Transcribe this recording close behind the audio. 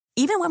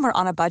Even when we're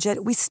on a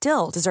budget, we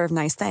still deserve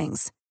nice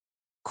things.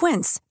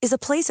 Quince is a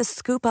place to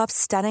scoop up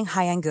stunning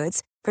high-end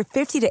goods for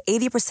 50 to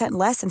 80%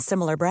 less than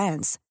similar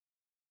brands.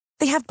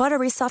 They have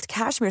buttery soft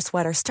cashmere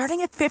sweaters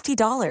starting at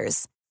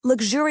 $50,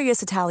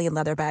 luxurious Italian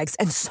leather bags,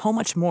 and so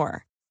much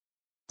more.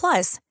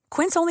 Plus,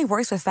 Quince only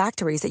works with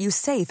factories that use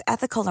safe,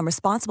 ethical, and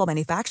responsible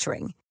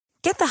manufacturing.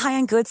 Get the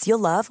high-end goods you'll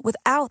love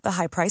without the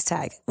high price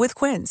tag with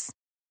Quince.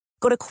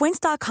 Go to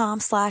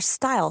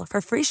quince.com/style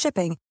for free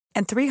shipping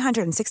and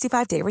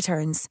 365-day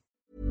returns.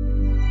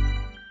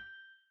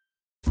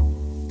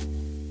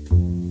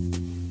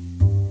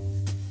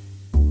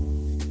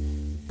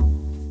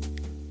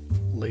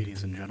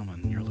 Ladies and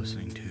gentlemen, you're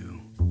listening to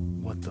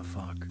What the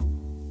Fuck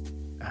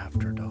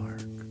After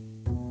Dark.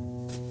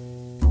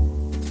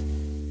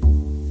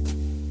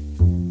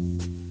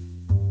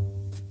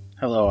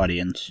 Hello,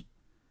 audience.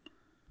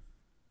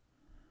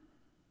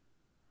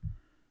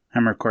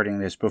 I'm recording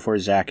this before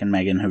Zach and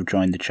Megan have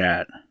joined the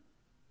chat.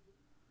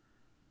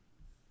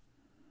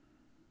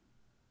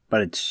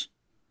 But it's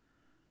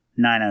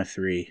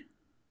 9:03,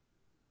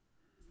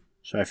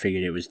 so I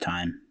figured it was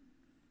time.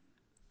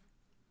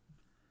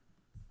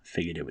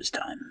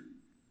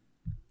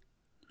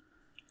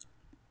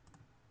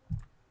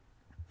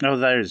 Oh,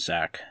 there's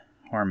Zach.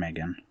 Or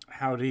Megan.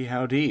 Howdy,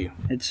 howdy.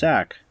 It's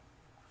Zach.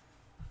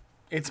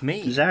 It's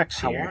me.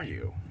 Zach's How here. are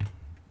you?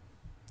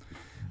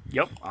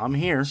 Yep, I'm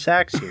here.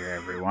 Zach's here,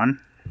 everyone.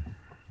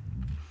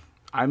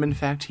 I'm in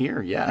fact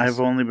here, yes. I've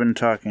only been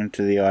talking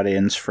to the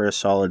audience for a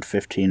solid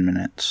 15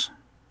 minutes.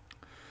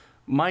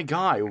 My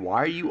guy,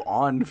 why are you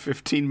on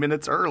 15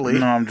 minutes early?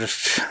 No,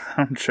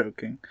 I'm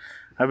joking.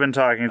 I've been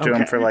talking to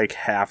him for like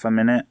half a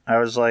minute. I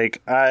was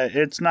like,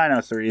 it's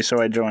 9:03,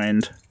 so I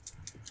joined.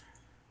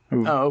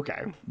 Oh,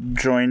 okay.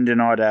 Joined in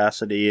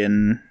Audacity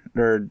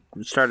or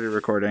started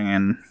recording,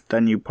 and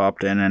then you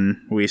popped in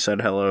and we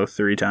said hello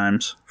 4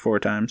 times.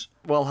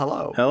 Well,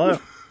 hello. Hello.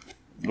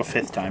 The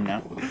 5th time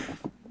now.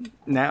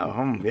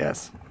 Now,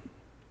 yes.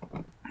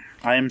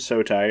 I am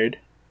so tired.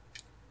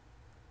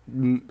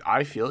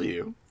 I feel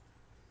you.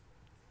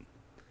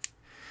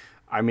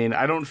 I mean,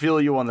 I don't feel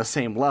you on the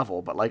same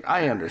level, but, like,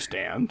 I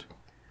understand.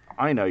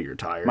 I know you're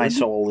tired. My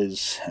soul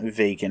is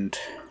vacant.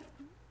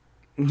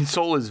 Your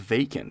soul is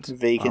vacant.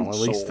 Vacant well,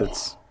 at least soul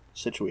it's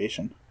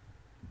situation.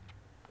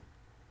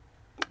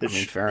 I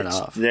mean, fair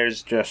enough.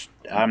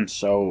 I'm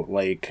so,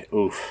 like,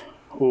 oof,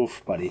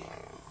 buddy.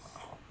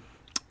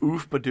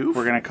 Oof badoof.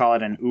 We're going to call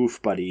it an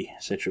oof buddy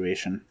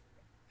situation.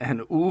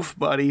 An oof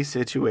buddy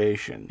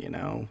situation, you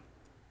know.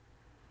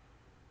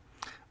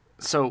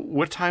 So,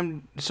 what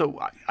time... So,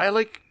 I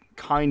like,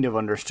 kind of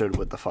understood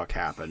what the fuck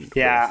happened.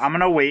 Yeah, I'm going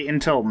to wait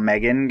until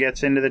Megan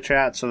gets into the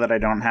chat so that I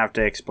don't have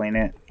to explain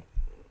it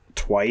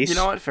twice. You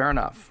know what? Fair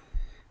enough.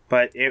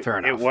 But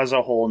it was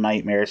a whole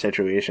nightmare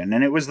situation.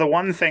 And it was the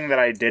one thing that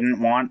I didn't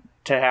want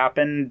to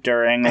happen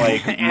during,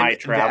 like, my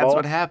travel. That's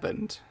what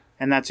happened.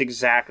 And that's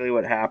exactly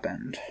what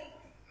happened.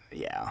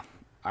 Yeah,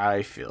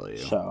 I feel you.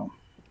 So.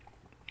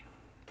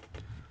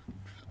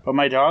 But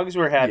my dogs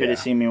were happy to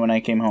see me when I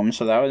came home,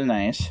 so that was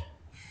nice.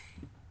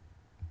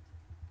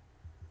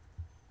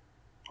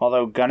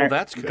 Although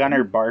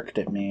Gunner barked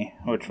at me,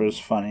 which was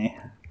funny.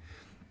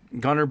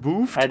 Gunner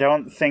boofed? I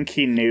don't think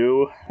he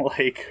knew,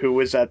 like, who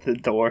was at the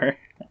door.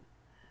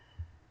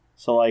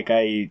 So, like,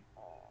 I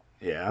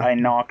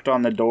knocked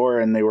on the door,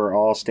 and they were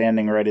all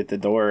standing right at the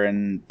door,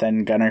 and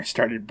then Gunner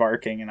started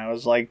barking, and I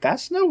was like,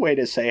 that's no way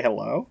to say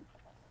hello.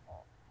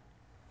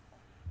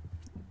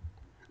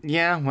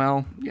 Yeah,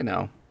 well, you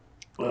know.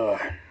 Ugh.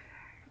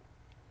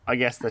 I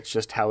guess that's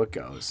just how it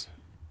goes.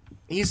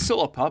 He's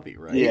still a puppy,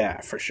 right?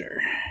 Yeah, for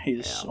sure.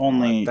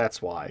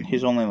 That's why.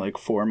 He's only, like,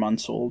 4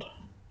 months old.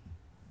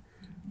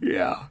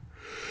 Yeah.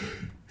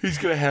 He's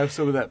gonna have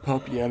some of that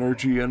puppy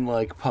energy and,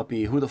 like,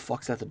 puppy, who the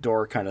fuck's at the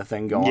door kind of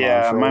thing going on for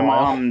a while. Yeah, my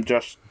mom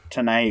just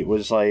tonight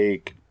was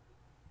like,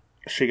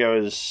 she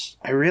goes,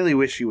 I really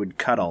wish you would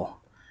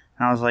cuddle.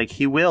 And I was like,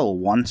 he will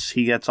once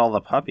he gets all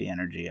the puppy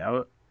energy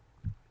out.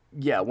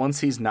 Yeah,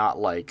 once he's not,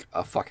 like,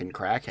 a fucking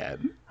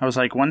crackhead. I was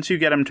like, once you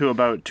get him to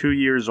about 2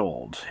 years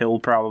old, he'll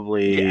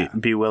probably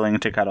be willing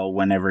to cuddle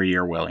whenever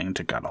you're willing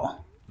to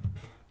cuddle.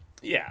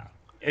 Yeah.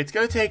 It's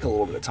gonna take a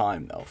little bit of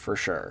time, though, for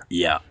sure.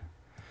 Yeah.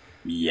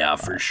 Yeah,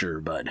 for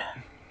sure, bud.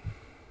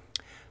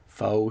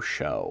 Faux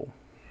show.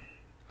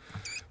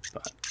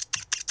 But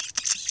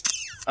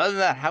other than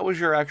that, how was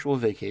your actual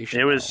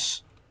vacation? It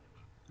was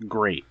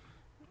great.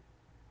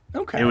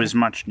 Okay. It was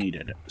much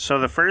needed. So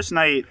the first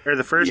day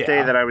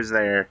that I was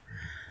there,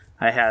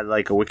 I had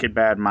like a wicked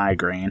bad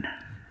migraine.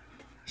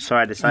 So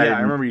I decided. Yeah,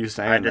 I remember you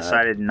saying I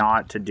decided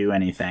not to do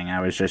anything. I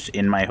was just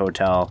in my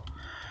hotel,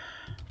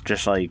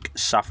 just like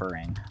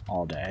suffering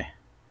all day.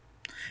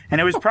 And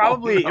it was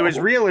probably, it was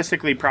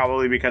realistically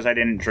probably because I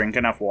didn't drink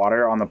enough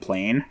water on the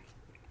plane.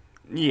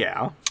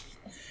 Yeah.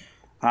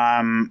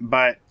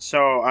 But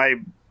so I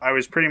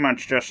was pretty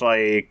much just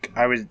like,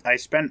 I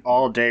spent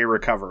all day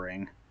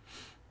recovering.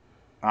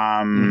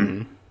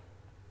 And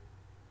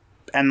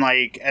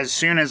like, as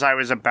soon as I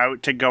was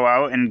about to go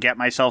out and get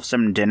myself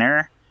some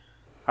dinner,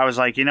 I was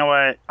like, you know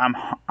what?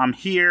 I'm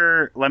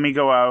here. Let me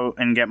go out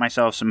and get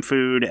myself some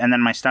food. And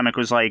then my stomach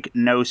was like,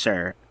 no,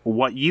 sir.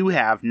 What you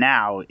have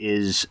now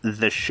is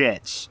the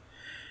shits.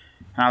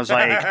 And I was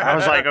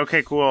like,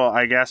 okay, cool.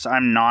 I guess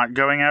I'm not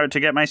going out to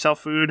get myself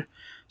food.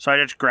 So I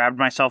just grabbed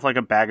myself like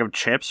a bag of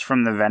chips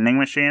from the vending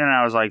machine, and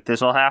I was like,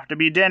 this'll have to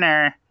be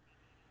dinner.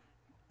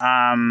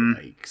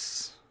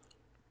 Yikes.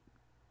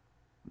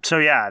 So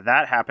yeah,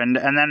 that happened.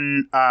 And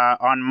then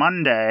on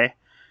Monday,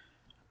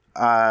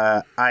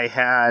 I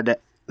had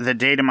the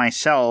day to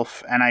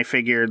myself, and I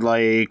figured,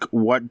 like,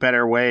 what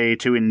better way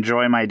to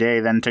enjoy my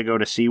day than to go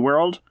to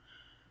SeaWorld?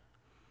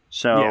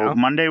 So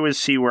Monday was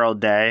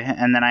SeaWorld day,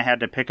 and then I had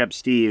to pick up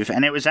Steve.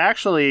 And it was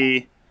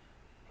actually...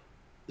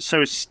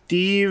 So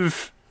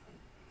Steve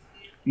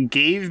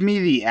gave me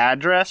the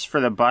address for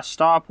the bus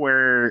stop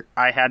where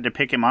I had to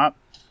pick him up.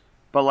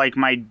 But, like,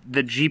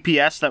 the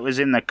GPS that was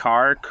in the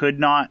car could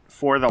not,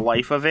 for the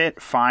life of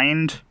it,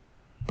 find,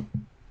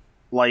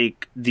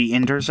 like, the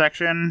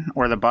intersection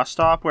or the bus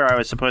stop where I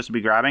was supposed to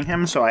be grabbing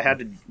him. So I had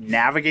to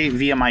navigate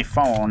via my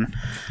phone.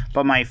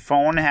 But my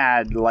phone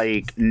had,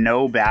 like,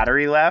 no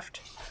battery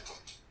left.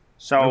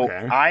 So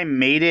I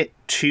made it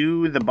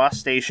to the bus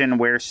station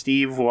where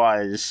Steve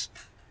was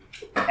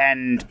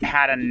and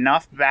had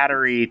enough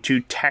battery to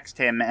text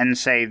him and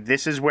say,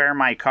 this is where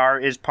my car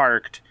is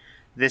parked.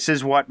 This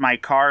is what my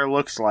car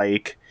looks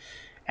like.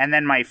 And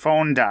then my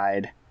phone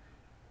died.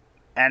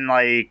 And,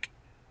 like,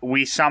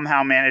 we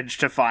somehow managed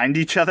to find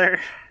each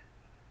other.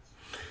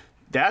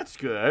 That's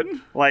good.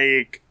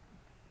 Like,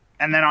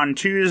 and then on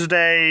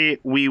Tuesday,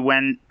 we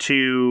went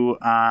to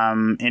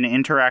an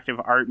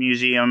interactive art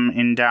museum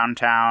in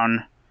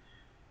downtown.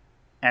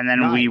 And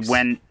then we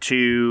went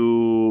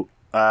to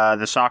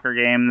the soccer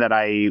game that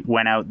I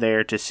went out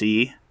there to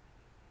see.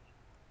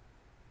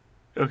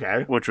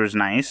 Okay. Which was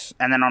nice.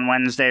 And then on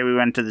Wednesday, we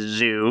went to the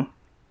zoo.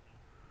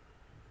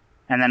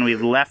 And then we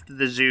left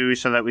the zoo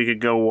so that we could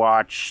go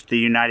watch the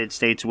United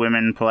States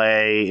women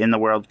play in the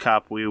World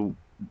Cup. We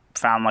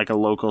found, like, a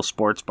local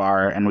sports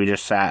bar, and we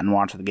just sat and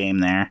watched the game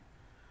there.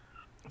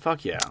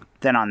 Fuck yeah.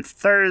 Then on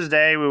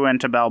Thursday, we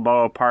went to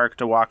Balboa Park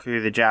to walk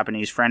through the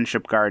Japanese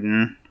Friendship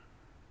Garden.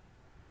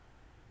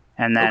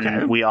 And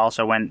then we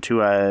also went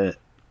to a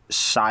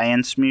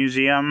science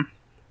museum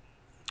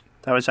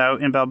that was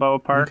out in Balboa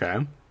Park.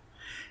 Okay.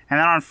 And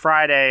then on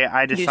Friday,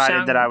 I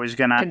decided that I was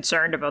going to...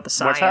 concerned about the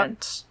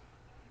science.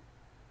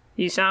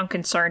 You sound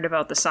concerned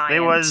about the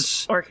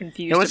science. Or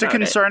confused about it. It was a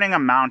concerning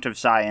amount of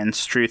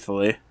science,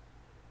 truthfully.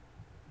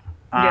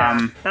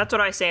 Yeah, that's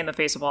what I say in the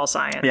face of all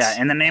science. Yeah,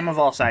 in the name of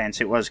all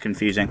science, it was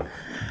confusing.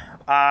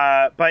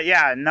 But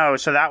yeah, no,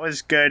 so that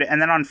was good.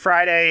 And then on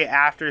Friday,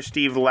 after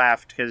Steve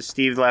left, because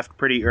Steve left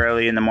pretty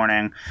early in the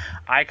morning,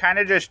 I kind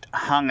of just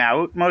hung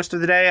out most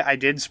of the day. I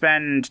did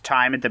spend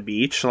time at the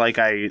beach,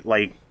 I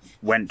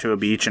went to a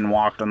beach and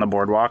walked on the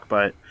boardwalk,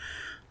 but,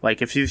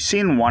 like, if you've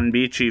seen one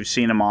beach, you've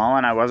seen them all,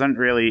 and I wasn't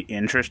really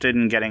interested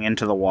in getting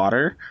into the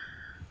water.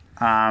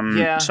 So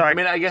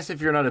I guess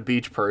if you're not a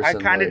beach person... I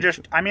kind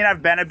of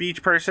I've been a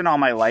beach person all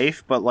my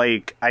life, but,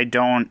 like, I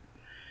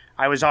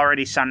was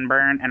already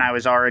sunburned, and I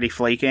was already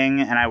flaking,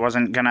 and I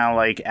wasn't gonna,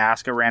 like,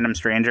 ask a random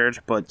stranger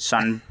to put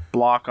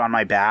sunblock on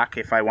my back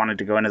if I wanted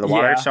to go into the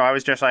water, so I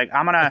was just like,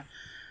 I'm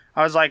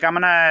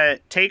gonna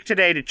take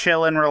today to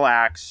chill and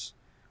relax.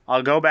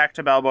 I'll go back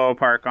to Balboa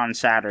Park on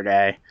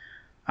Saturday,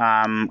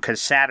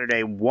 because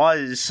Saturday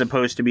was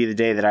supposed to be the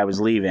day that I was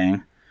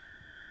leaving.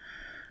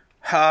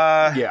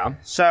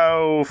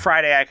 So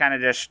Friday I kind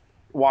of just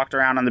walked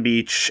around on the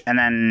beach and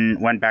then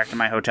went back to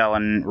my hotel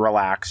and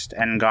relaxed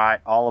and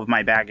got all of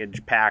my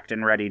baggage packed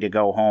and ready to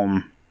go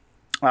home.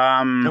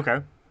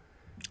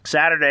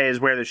 Saturday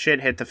is where the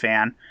shit hit the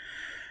fan.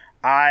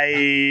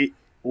 I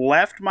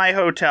left my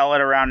hotel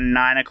at around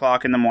 9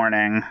 o'clock in the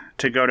morning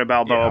to go to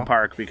Balboa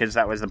Park because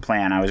that was the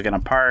plan. I was going to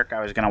park.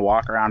 I was going to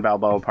walk around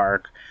Balboa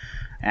Park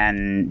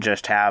and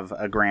just have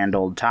a grand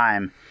old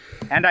time.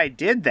 And I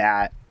did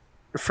that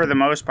for the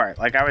most part.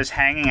 Like, I was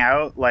hanging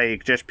out,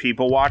 like, just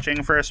people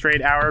watching for a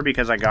straight hour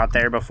because I got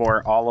there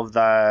before all of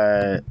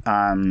the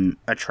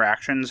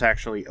attractions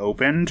actually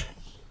opened.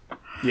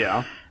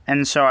 Yeah.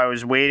 And so I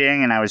was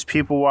waiting and I was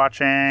people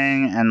watching,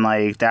 and,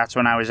 like, that's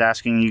when I was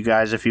asking you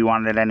guys if you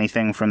wanted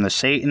anything from the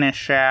Satanist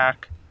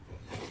Shack.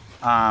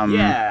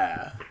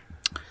 Yeah.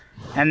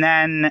 And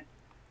then,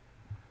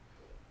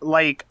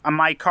 like,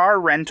 my car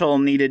rental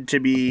needed to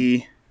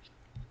be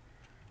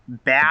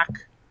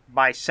back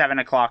by 7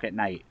 o'clock at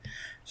night.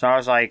 So I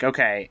was like,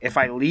 okay, if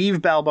I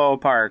leave Balboa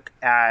Park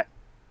at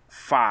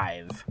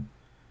 5,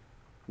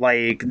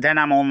 like, then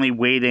I'm only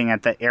waiting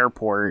at the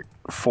airport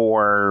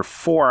for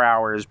 4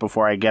 hours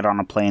before I get on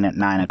a plane at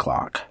 9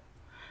 o'clock.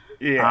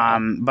 Yeah.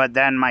 But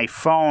then my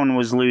phone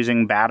was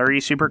losing battery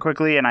super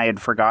quickly, and I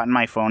had forgotten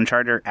my phone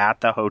charger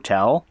at the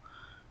hotel.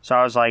 So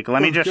I was like,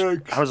 let me just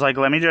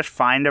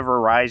find a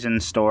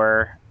Verizon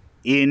store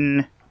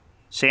in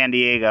San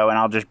Diego, and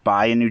I'll just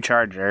buy a new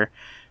charger,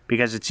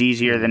 because it's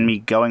easier than me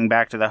going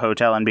back to the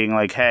hotel and being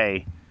like,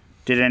 hey,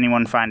 did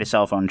anyone find a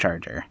cell phone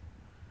charger?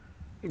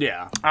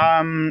 Yeah.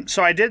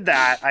 So I did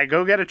that. I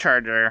go get a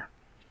charger.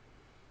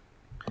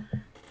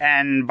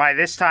 And by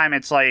this time,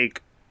 it's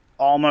like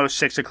almost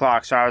 6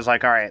 o'clock. So I was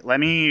like, all right, let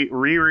me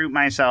reroute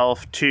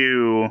myself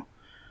to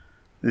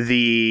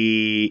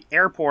the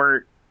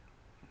airport,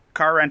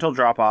 car rental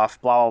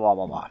drop-off, blah, blah, blah,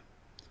 blah, blah.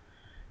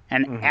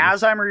 And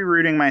as I'm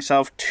rerouting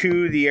myself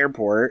to the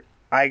airport,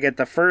 I get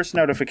the first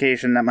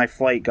notification that my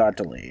flight got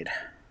delayed.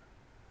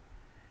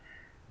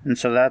 And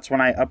so that's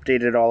when I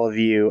updated all of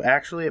you.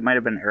 Actually, it might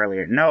have been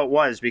earlier. No, it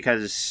was,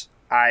 because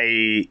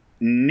I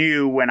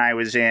knew when I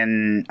was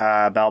in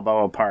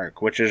Balboa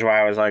Park, which is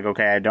why I was like,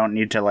 okay, I don't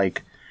need to,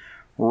 like,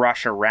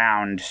 rush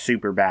around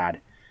super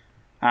bad.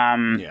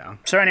 Yeah.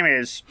 So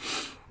anyways,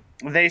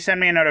 they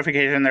send me a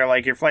notification. They're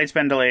like, your flight's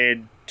been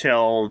delayed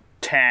till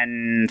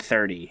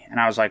 10:30. And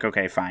I was like,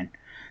 okay, fine.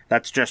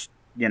 That's just,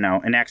 you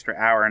know, an extra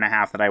hour and a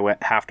half that I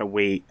have to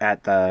wait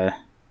at the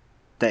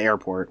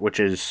airport, which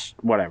is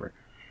whatever.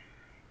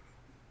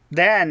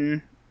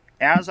 Then,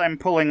 as I'm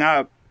pulling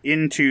up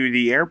into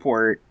the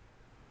airport,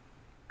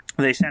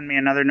 they send me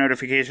another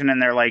notification and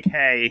they're like,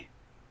 hey.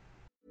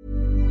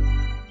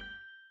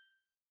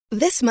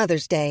 This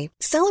Mother's Day,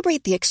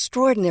 celebrate the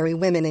extraordinary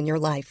women in your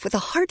life with a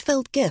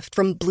heartfelt gift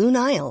from Blue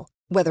Nile.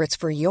 Whether it's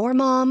for your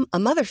mom, a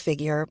mother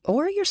figure,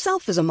 or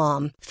yourself as a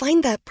mom,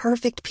 find that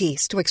perfect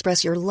piece to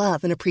express your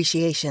love and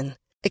appreciation.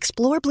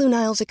 Explore Blue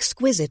Nile's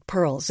exquisite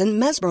pearls and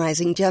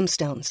mesmerizing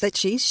gemstones that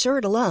she's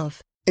sure to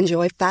love.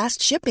 Enjoy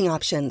fast shipping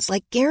options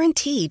like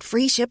guaranteed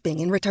free shipping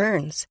and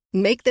returns.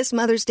 Make this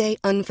Mother's Day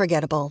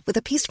unforgettable with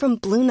a piece from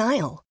Blue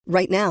Nile.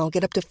 Right now,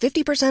 get up to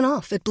 50%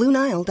 off at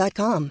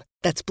BlueNile.com.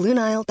 That's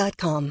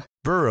BlueNile.com.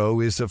 Burrow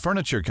is a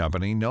furniture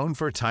company known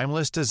for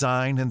timeless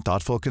design and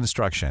thoughtful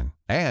construction,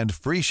 and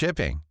free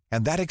shipping,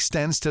 and that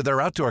extends to their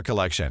outdoor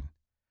collection.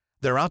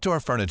 Their outdoor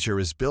furniture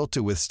is built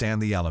to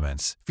withstand the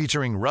elements,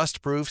 featuring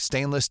rust-proof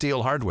stainless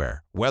steel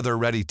hardware,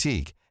 weather-ready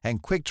teak,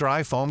 and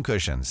quick-dry foam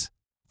cushions.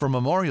 For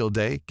Memorial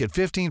Day, get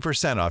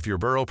 15% off your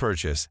Burrow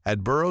purchase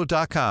at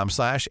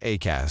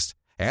burrow.com/ACAST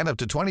and up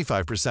to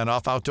 25%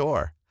 off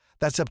outdoor.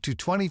 That's up to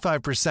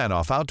 25%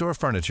 off outdoor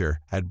furniture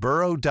at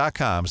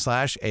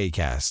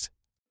burrow.com/ACAST.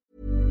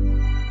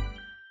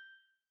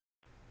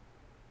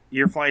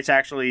 Your flight's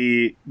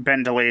actually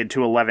been delayed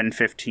to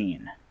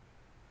 11:15.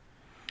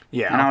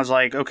 Yeah. And I was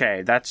like,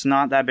 okay, that's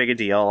not that big a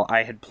deal.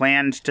 I had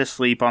planned to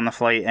sleep on the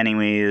flight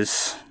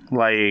anyways.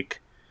 Like,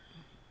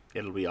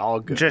 it'll be all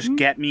good. Just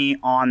get me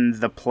on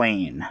the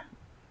plane.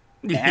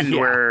 And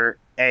we're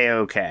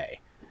A-okay.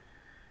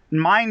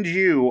 Mind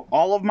you,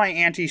 all of my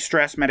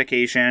anti-stress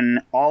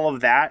medication, all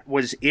of that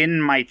was in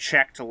my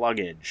checked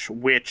luggage,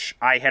 which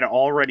I had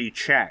already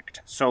checked.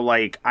 So,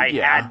 like, I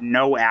had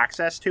no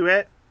access to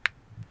it.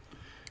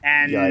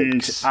 And,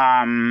 yikes.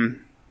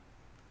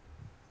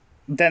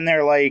 Then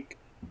they're like,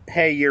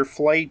 hey, your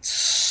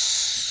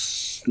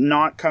flight's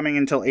not coming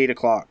until 8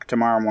 o'clock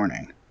tomorrow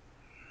morning.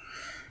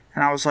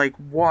 And I was like,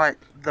 what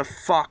the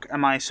fuck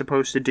am I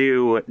supposed to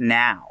do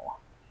now?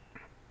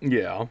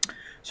 Yeah.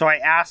 So I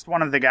asked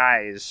one of the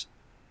guys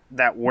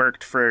that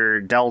worked for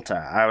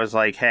Delta. I was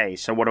like, hey,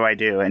 so what do I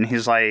do? And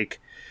he's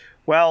like,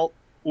 well,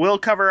 we'll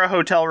cover a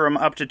hotel room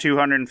up to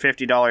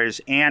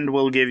 $250 and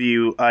we'll give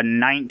you a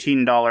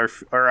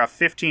 $19 or a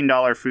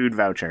 $15 food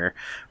voucher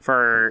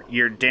for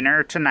your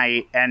dinner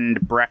tonight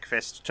and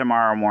breakfast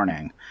tomorrow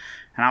morning.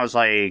 And I was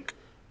like,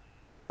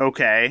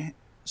 okay.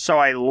 So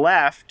I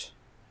left.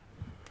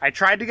 I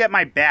tried to get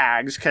my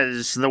bags,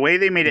 because the way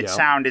they made it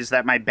sound is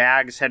that my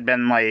bags had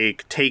been,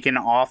 like, taken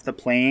off the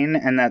plane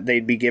and that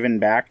they'd be given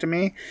back to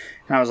me.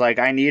 And I was like,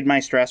 I need my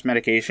stress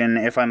medication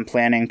if I'm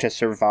planning to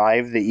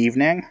survive the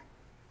evening.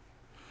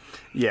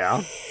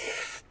 Yeah.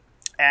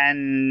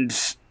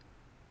 And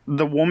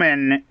the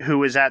woman who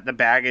was at the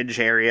baggage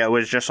area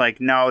was just like,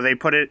 no, they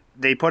put it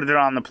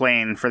on the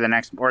plane for the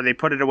next, or they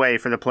put it away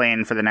for the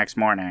plane for the next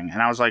morning.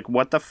 And I was like,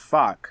 what the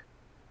fuck?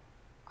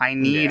 I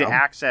need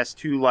access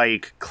to,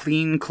 like,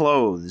 clean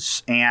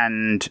clothes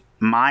and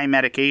my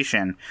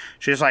medication.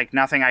 She's like,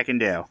 nothing I can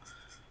do.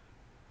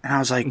 And I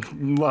was like,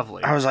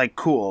 lovely. I was like,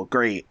 cool,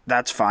 great,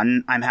 that's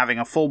fun. I'm having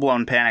a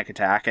full-blown panic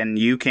attack, and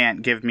you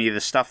can't give me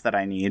the stuff that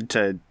I need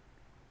to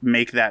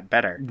make that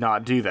better.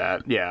 Not do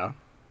that, yeah.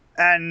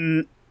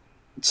 And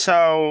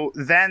so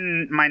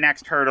then my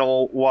next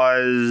hurdle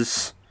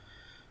was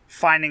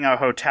finding a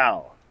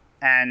hotel.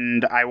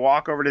 And I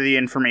walk over to the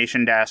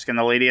information desk, and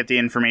the lady at the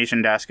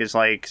information desk is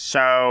like,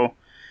 so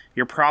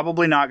you're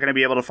probably not going to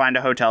be able to find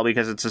a hotel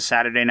because it's a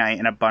Saturday night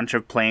and a bunch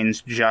of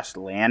planes just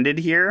landed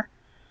here.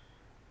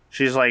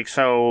 She's like,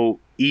 so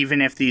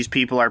even if these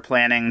people are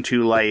planning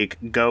to, like,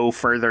 go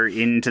further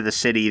into the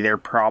city, they're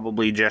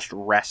probably just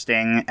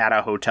resting at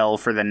a hotel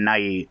for the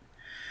night.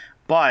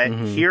 But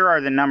here are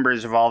the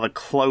numbers of all the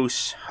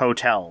close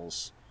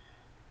hotels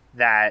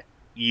that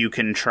you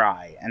can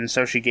try. And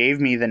so she gave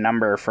me the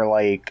number for,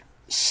 like,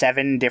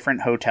 7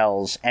 different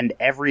hotels, and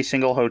every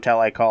single hotel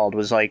I called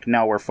was like,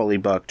 no, we're fully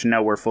booked,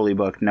 no, we're fully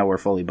booked, no, we're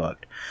fully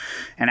booked.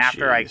 And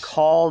after I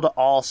called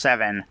all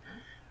 7,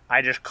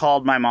 I just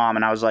called my mom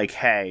and I was like,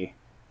 hey,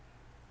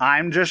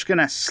 I'm just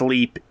gonna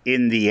sleep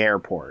in the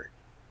airport.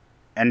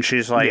 And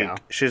she's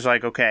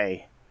like,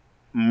 okay,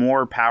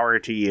 more power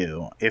to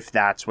you if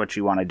that's what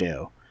you want to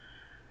do.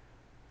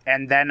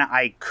 And then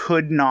I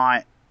could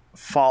not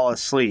fall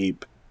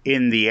asleep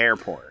in the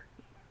airport.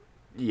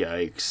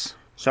 Yikes.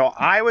 So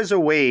I was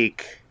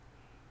awake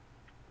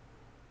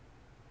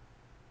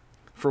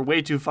for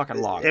way too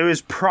fucking long. It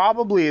was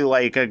probably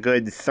like a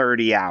good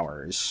 30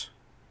 hours.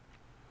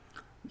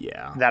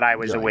 Yeah. That I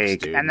was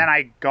awake. Dude. And then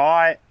I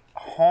got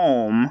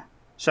home.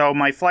 So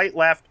my flight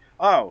left.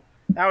 Oh,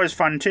 that was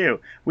fun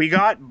too. We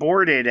got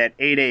boarded at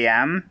 8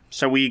 a.m.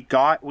 So we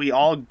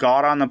all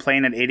got on the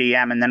plane at 8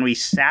 a.m. and then we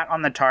sat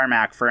on the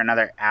tarmac for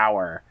another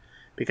hour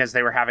because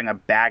they were having a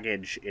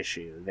baggage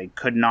issue. They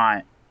could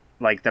not,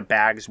 like, the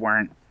bags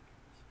weren't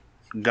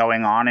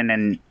going on, and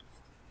then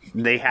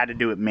they had to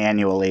do it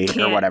manually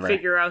or whatever.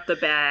 Figure out the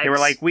bags. They were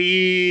like,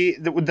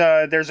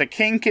 there's a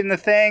kink in the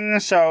thing,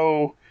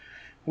 so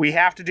we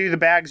have to do the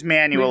bags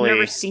manually. We've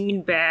never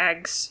seen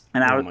bags.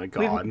 And oh my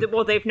god!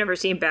 Well, they've never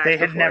seen bags. They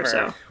had before, never.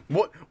 So.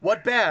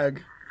 What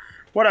bag?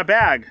 What a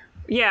bag!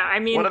 Yeah, I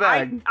mean,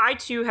 I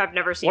too have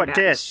never seen bags. What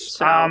disc?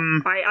 So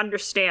I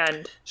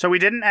understand. So we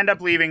didn't end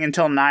up leaving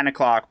until 9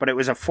 o'clock, but it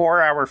was a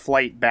 4-hour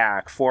flight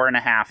back,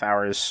 4.5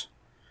 hours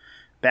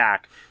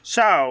back.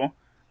 So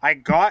I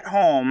got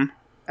home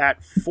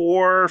at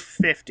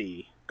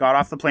 4:50. Got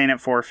off the plane at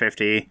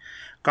 4:50.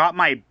 Got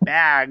my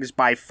bags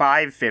by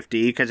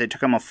 5:50 because it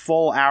took them a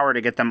full hour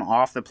to get them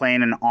off the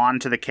plane and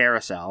onto the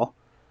carousel.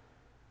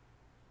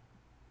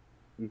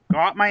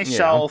 Got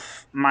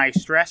myself my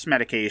stress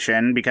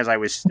medication because I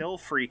was still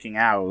freaking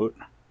out.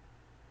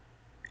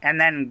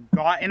 And then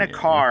got in a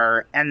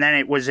car, and then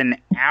it was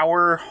an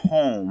hour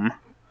home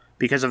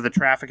because of the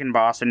traffic in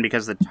Boston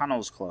because the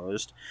tunnel's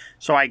closed.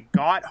 So I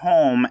got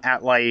home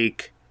at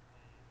like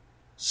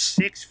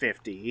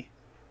 6:50,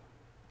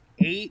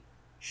 ate,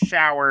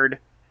 showered,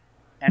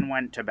 and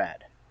went to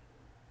bed.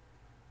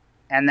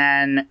 And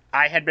then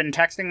I had been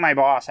texting my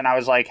boss, and I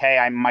was like, hey,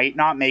 I might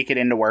not make it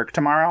into work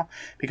tomorrow,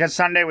 because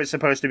Sunday was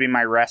supposed to be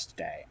my rest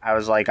day. I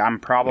was like, I'm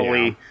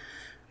probably,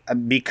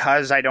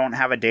 because I don't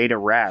have a day to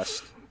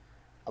rest,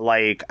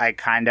 like, I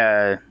kind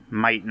of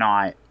might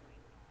not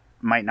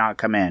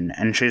come in.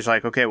 And she's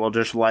like, okay, well,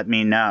 just let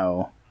me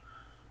know.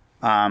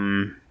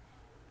 And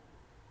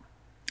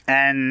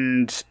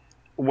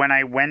when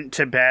I went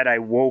to bed, I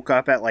woke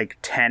up at like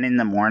 10 in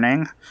the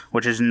morning,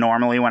 which is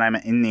normally when I'm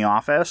in the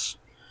office.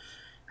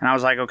 And I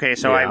was like, okay,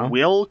 so I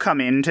will come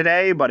in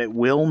today, but it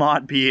will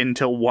not be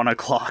until 1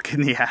 o'clock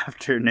in the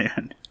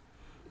afternoon.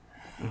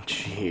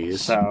 Jeez.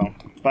 So,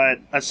 but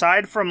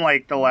aside from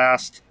like the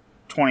last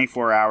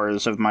 24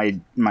 hours of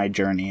my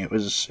journey, it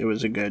was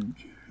a good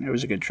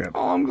trip.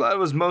 Oh, I'm glad it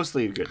was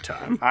mostly a good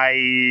time.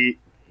 I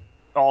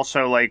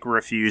also like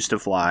refuse to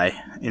fly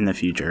in the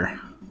future.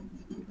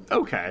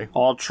 Okay.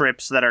 All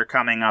trips that are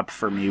coming up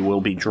for me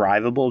will be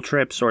drivable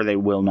trips, or they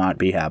will not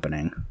be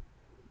happening.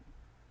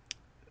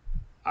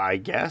 I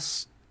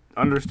guess.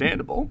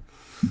 Understandable.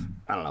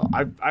 I don't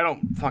know. I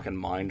don't fucking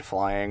mind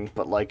flying,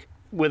 but like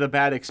with a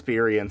bad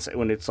experience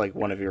when it's like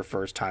one of your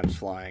first times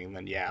flying,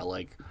 then yeah,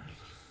 like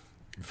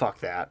fuck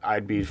that.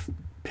 I'd be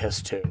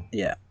pissed too.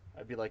 Yeah.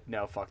 I'd be like,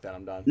 no, fuck that,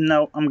 I'm done.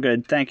 No, I'm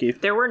good. Thank you.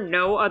 There were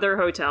no other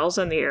hotels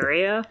in the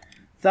area?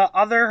 The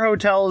other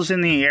hotels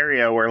in the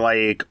area were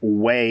like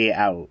way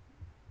out.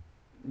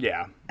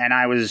 Yeah. And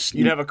I was...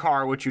 You'd have a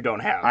car, which you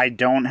don't have. I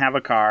don't have a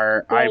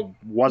car. Well,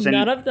 I wasn't...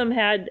 None of them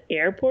had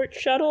airport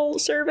shuttle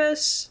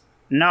service?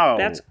 No.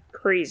 That's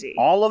crazy.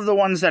 All of the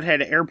ones that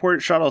had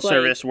airport shuttle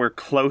service were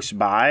close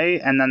by,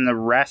 and then the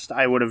rest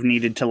I would have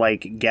needed to,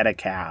 like, get a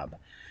cab.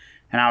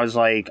 And I was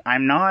like,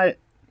 I'm not...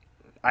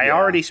 I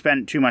already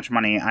spent too much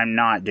money. I'm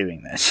not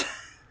doing this.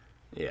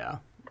 Yeah.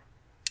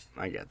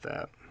 I get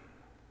that.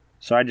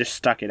 So I just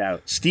stuck it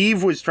out.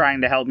 Steve was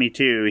trying to help me,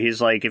 too.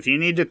 He's like, if you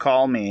need to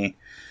call me...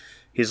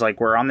 He's like,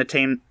 we're on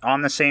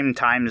the same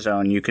time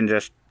zone. You can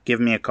just give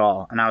me a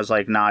call. And I was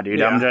like, nah, dude.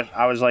 Yeah.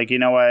 I was like, you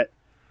know what?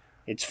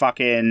 It's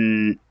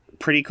fucking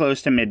pretty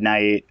close to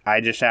midnight.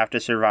 I just have to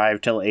survive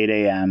till 8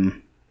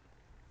 a.m.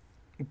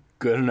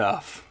 Good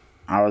enough.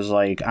 I was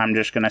like, I'm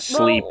just going to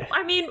sleep. Well,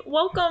 I mean,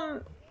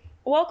 welcome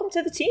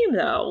to the team,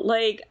 though.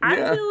 Like, I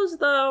feel as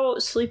though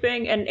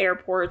sleeping in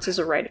airports is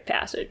a rite of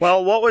passage.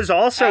 Well, what was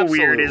also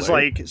weird is,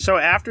 like, so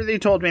after they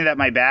told me that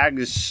my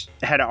bags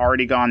had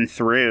already gone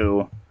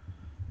through...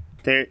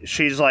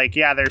 she's like,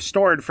 yeah, they're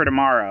stored for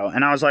tomorrow.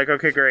 And I was like,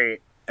 okay,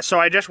 great. So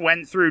I just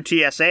went through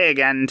TSA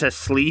again to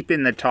sleep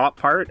in the top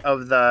part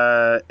of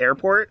the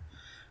airport.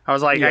 I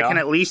was like, I can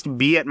at least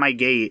be at my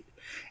gate.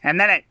 And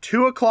then at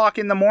 2 o'clock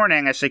in the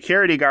morning, a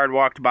security guard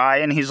walked by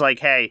and he's like,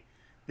 hey,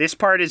 this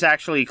part is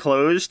actually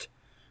closed.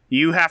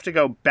 You have to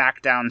go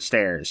back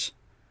downstairs.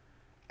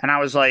 And I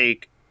was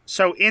like,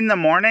 so in the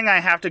morning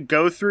I have to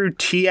go through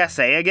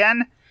TSA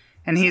again?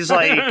 And he's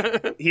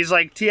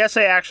like,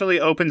 TSA actually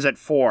opens at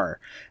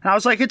 4. And I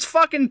was like, it's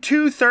fucking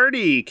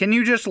 2:30. Can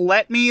you just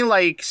let me,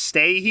 like,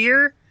 stay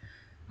here?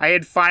 I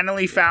had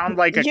finally found,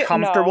 like, a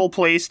comfortable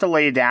place to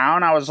lay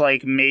down. I was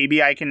like,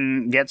 maybe I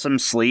can get some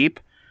sleep.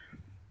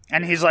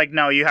 And he's like,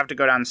 no, you have to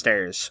go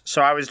downstairs.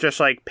 So I was just,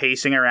 like,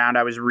 pacing around.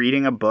 I was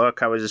reading a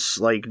book. I was,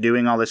 like,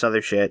 doing all this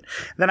other shit.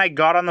 Then I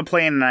got on the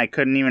plane, and I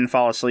couldn't even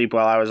fall asleep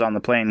while I was on the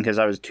plane because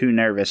I was too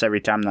nervous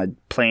every time the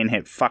plane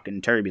hit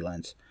fucking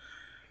turbulence.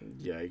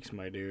 Yikes,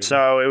 my dude.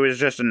 So it was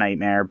just a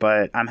nightmare,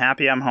 but I'm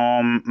happy I'm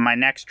home. My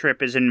next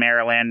trip is in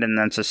Maryland, and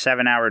that's a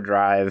 7-hour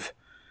drive.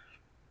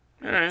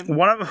 All right.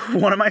 One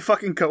of my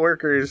fucking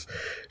coworkers,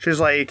 she's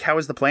like, how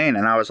was the plane?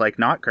 And I was like,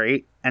 not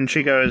great. And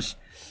she goes,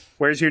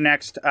 where's your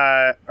next,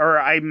 and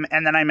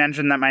then I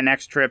mentioned that my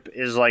next trip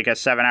is like a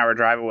 7-hour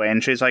drive away,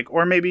 and she's like,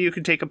 or maybe you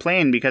could take a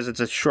plane because it's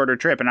a shorter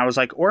trip. And I was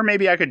like, or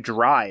maybe I could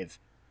drive.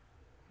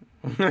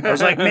 I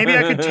was like, maybe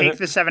I could take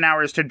the 7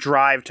 hours to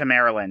drive to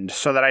Maryland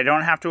so that I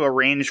don't have to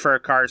arrange for a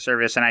car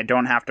service and I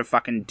don't have to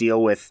fucking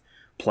deal with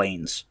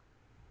planes.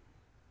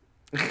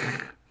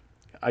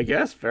 I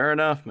guess, fair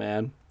enough,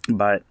 man.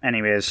 But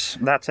anyways,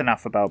 that's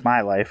enough about my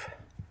life.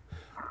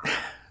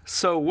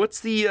 So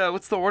what's the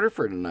order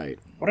for tonight?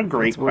 What a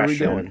great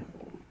question.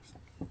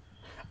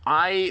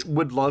 I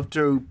would love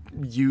to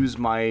use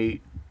my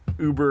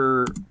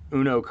Uber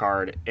Uno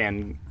card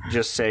and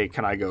just say,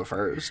 can I go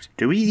first?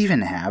 Do we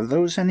even have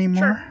those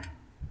anymore?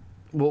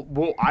 Sure.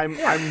 Well, I'm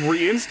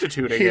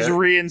reinstituting He's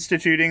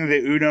reinstituting the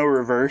Uno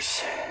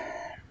reverse.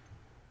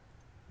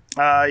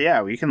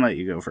 Yeah, we can let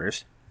you go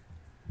first.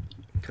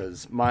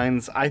 Because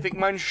I think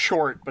mine's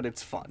short, but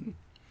it's fun.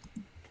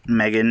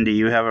 Megan, do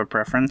you have a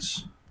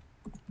preference?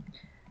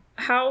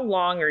 How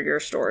long are your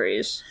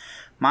stories?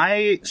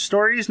 My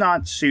story's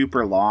not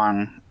super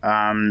long.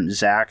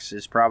 Zach's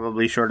is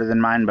probably shorter than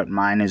mine, but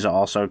mine is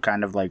also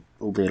kind of like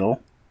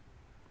little.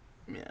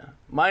 Yeah.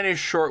 Mine is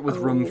short with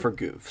room for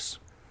goofs.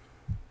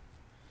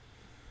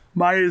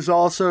 Mine is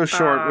also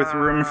short with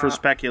room for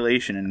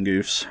speculation and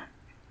goofs.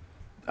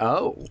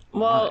 Oh.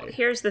 Well,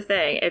 here's the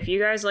thing. If you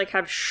guys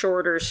have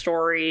shorter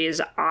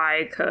stories,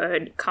 I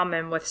could come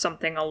in with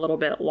something a little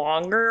bit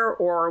longer,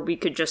 or we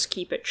could just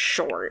keep it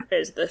short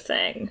is the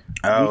thing.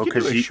 Oh,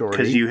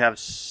 because you have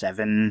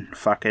 7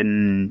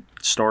 fucking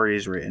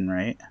stories written,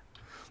 right?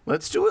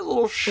 Let's do a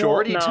little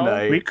shorty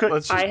tonight. We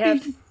could. I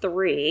have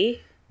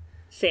 3.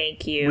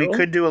 Thank you. We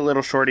could do a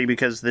little shorty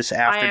because this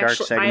After Dark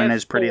segment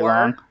is pretty 4.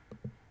 long.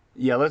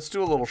 Yeah, let's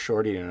do a little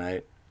shorty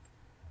tonight.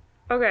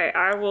 Okay,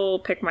 I will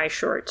pick my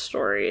short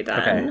story then.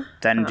 Okay,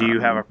 then do you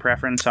have a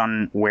preference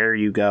on where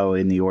you go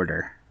in the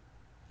order?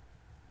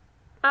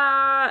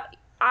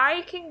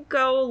 I can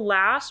go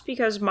last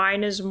because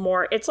mine is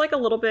more, it's a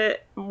little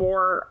bit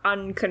more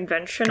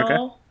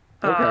unconventional.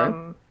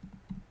 Okay.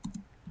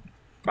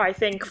 I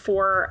think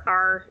for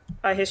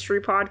a history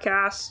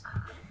podcast.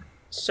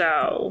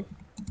 So,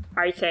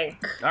 I think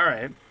all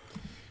right.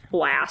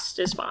 Last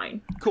is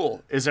fine.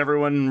 Cool. Is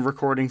everyone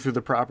recording through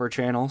the proper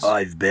channels?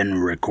 I've been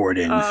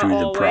recording through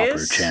the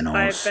proper channels.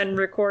 I've been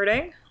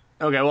recording.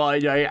 Okay, well,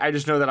 I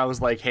just know that I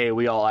was like, hey,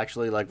 we all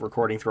actually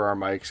recording through our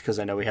mics because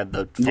I know we had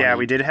the yeah,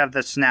 we did have the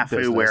snafu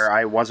business where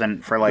I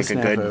wasn't for a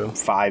good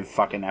 5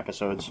 fucking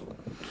episodes.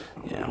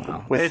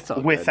 Yeah,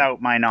 well,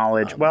 without my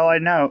knowledge. Well,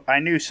 I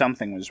knew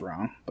something was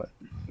wrong, but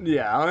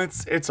yeah,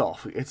 it's all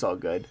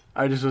good.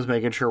 I just was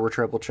making sure we're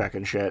triple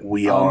checking shit.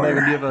 We are.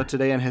 Megan, do you have a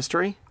Today in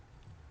History?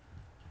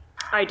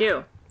 I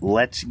do.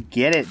 Let's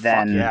get it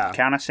then. Yeah.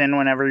 Count us in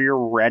whenever you're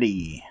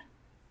ready.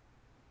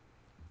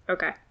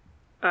 Okay.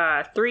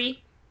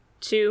 3,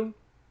 2,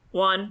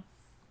 1,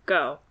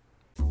 go.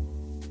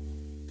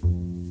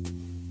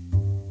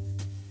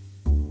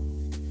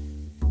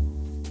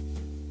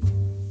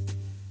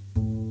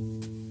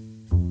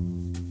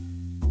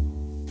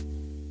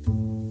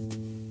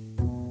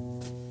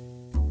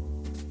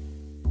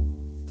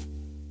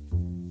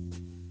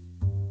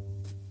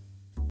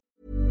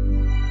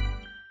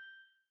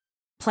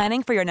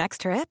 Planning for your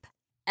next trip?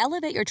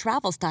 Elevate your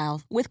travel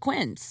style with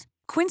Quince.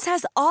 Quince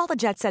has all the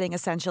jet-setting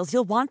essentials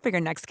you'll want for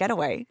your next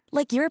getaway,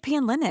 like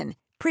European linen,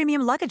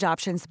 premium luggage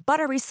options,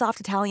 buttery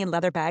soft Italian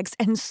leather bags,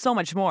 and so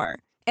much more.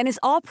 And is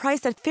all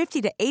priced at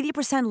 50 to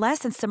 80% less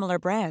than similar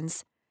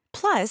brands.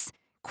 Plus,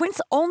 Quince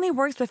only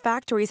works with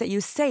factories that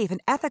use safe and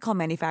ethical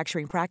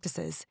manufacturing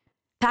practices.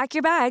 Pack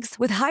your bags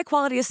with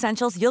high-quality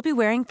essentials you'll be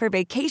wearing for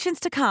vacations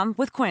to come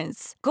with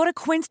Quince. Go to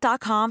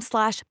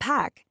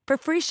quince.com/pack for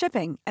free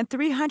shipping and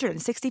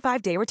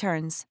 365-day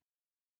returns.